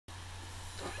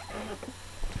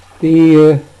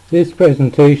This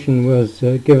presentation was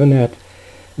given at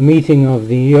a meeting of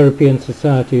the European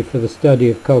Society for the Study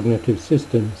of Cognitive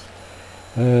Systems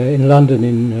in London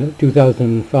in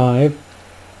 2005.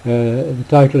 The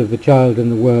title of The Child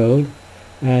and the World,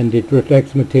 and it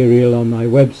reflects material on my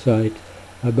website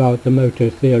about the motor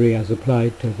theory as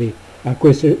applied to the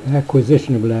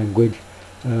acquisition of language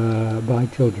by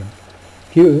children.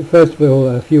 First of all,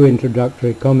 a few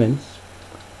introductory comments.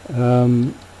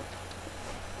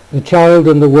 The Child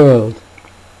and the World.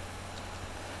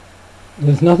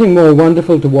 There's nothing more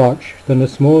wonderful to watch than a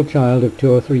small child of 2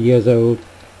 or 3 years old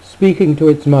speaking to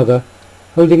its mother,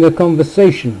 holding a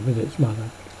conversation with its mother.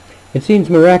 It seems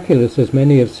miraculous, as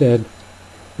many have said,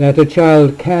 that a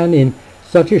child can in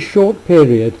such a short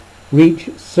period reach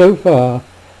so far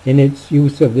in its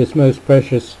use of this most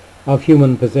precious of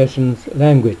human possessions,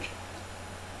 language.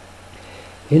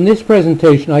 In this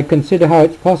presentation I consider how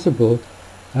it's possible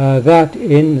that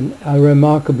in a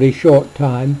remarkably short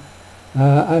time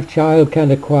a child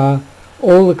can acquire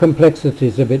all the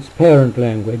complexities of its parent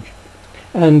language,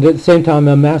 and at the same time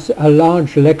amass a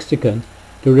large lexicon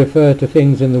to refer to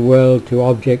things in the world, to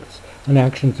objects and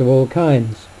actions of all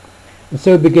kinds, and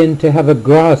so begin to have a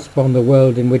grasp on the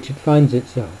world in which it finds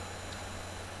itself.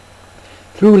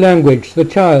 Through language, the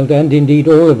child, and indeed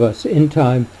all of us, in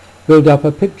time, build up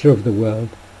a picture of the world.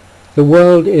 The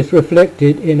world is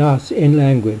reflected in us in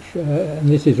language, and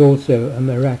this is also a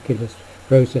miraculous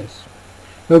process.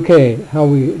 Okay,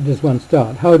 does one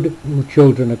start? How do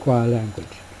children acquire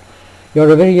language?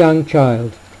 You're a very young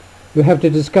child. You have to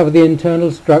discover the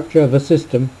internal structure of a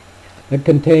system that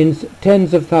contains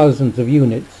tens of thousands of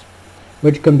units,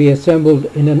 which can be assembled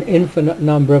in an infinite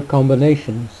number of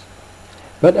combinations.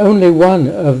 But only one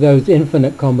of those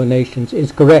infinite combinations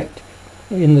is correct,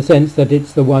 in the sense that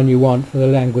it's the one you want for the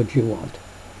language you want.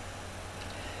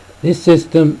 This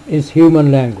system is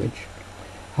human language.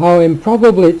 How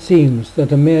improbable it seems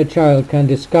that a mere child can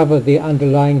discover the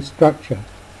underlying structure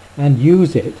and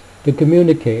use it to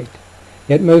communicate,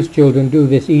 yet most children do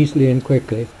this easily and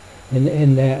quickly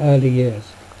in their early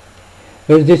years.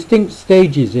 There are distinct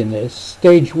stages in this.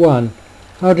 Stage 1,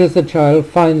 how does the child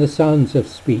find the sounds of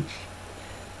speech?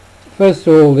 First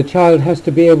of all, the child has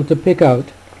to be able to pick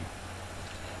out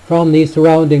from the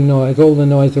surrounding noise, all the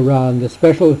noise around, the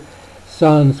special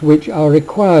sounds which are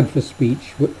required for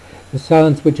speech, the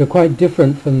sounds which are quite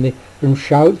different from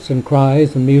shouts and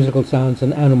cries and musical sounds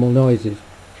and animal noises.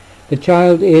 The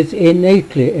child is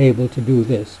innately able to do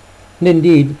this, and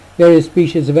indeed various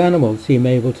species of animals seem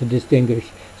able to distinguish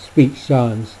speech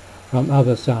sounds from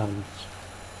other sounds.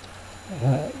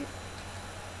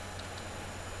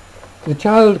 The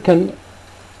child can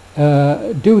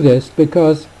do this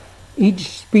because each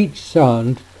speech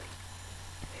sound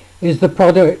is the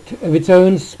product of its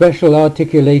own special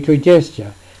articulatory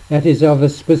gesture, that is, of a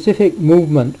specific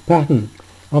movement pattern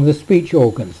of the speech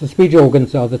organs. The speech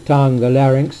organs are the tongue, the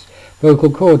larynx, vocal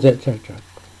cords, etc.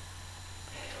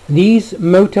 These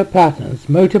motor patterns,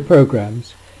 motor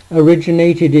programs,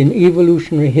 originated in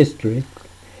evolutionary history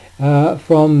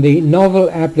from the novel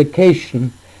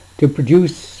application to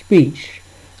produce speech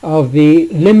of the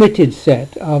limited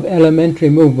set of elementary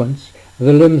movements of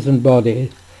the limbs and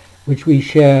body which we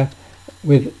share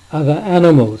with other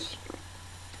animals.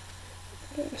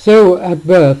 So at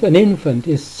birth an infant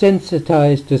is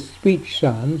sensitized to speech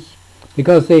sounds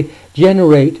because they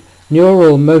generate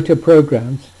neural motor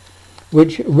programs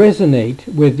which resonate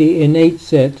with the innate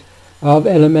set of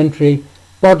elementary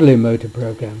bodily motor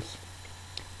programs.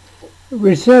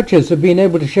 Researchers have been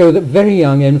able to show that very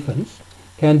young infants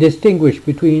can distinguish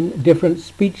between different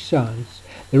speech sounds.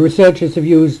 The researchers have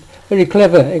used very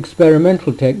clever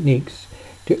experimental techniques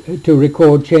to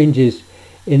record changes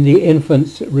in the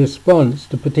infant's response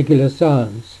to particular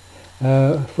sounds.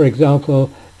 For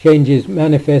example, changes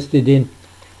manifested in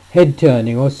head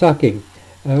turning or sucking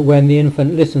when the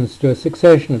infant listens to a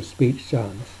succession of speech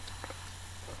sounds.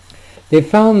 They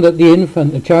found that the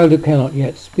infant, the child who cannot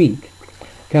yet speak,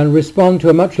 can respond to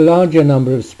a much larger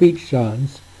number of speech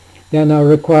sounds than are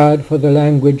required for the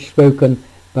language spoken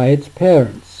by its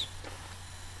parents.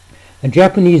 A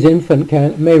Japanese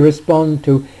infant may respond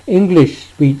to English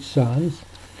speech sounds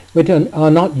which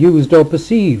are not used or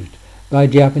perceived by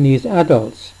Japanese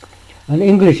adults. An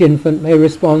English infant may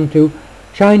respond to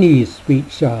Chinese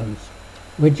speech sounds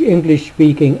which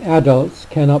English-speaking adults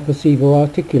cannot perceive or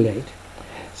articulate.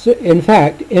 So, in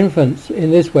fact, infants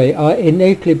in this way are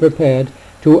innately prepared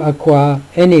to acquire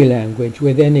any language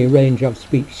with any range of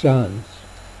speech sounds.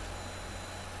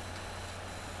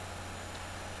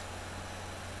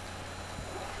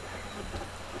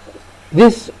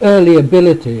 This early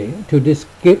ability to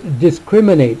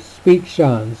discriminate speech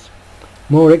sounds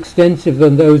more extensive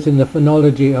than those in the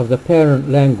phonology of the parent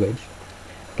language,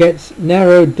 gets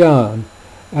narrowed down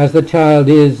as the child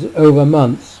is, over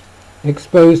months,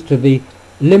 exposed to the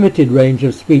limited range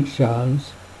of speech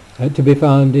sounds to be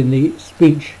found in the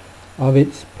speech of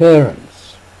its parent.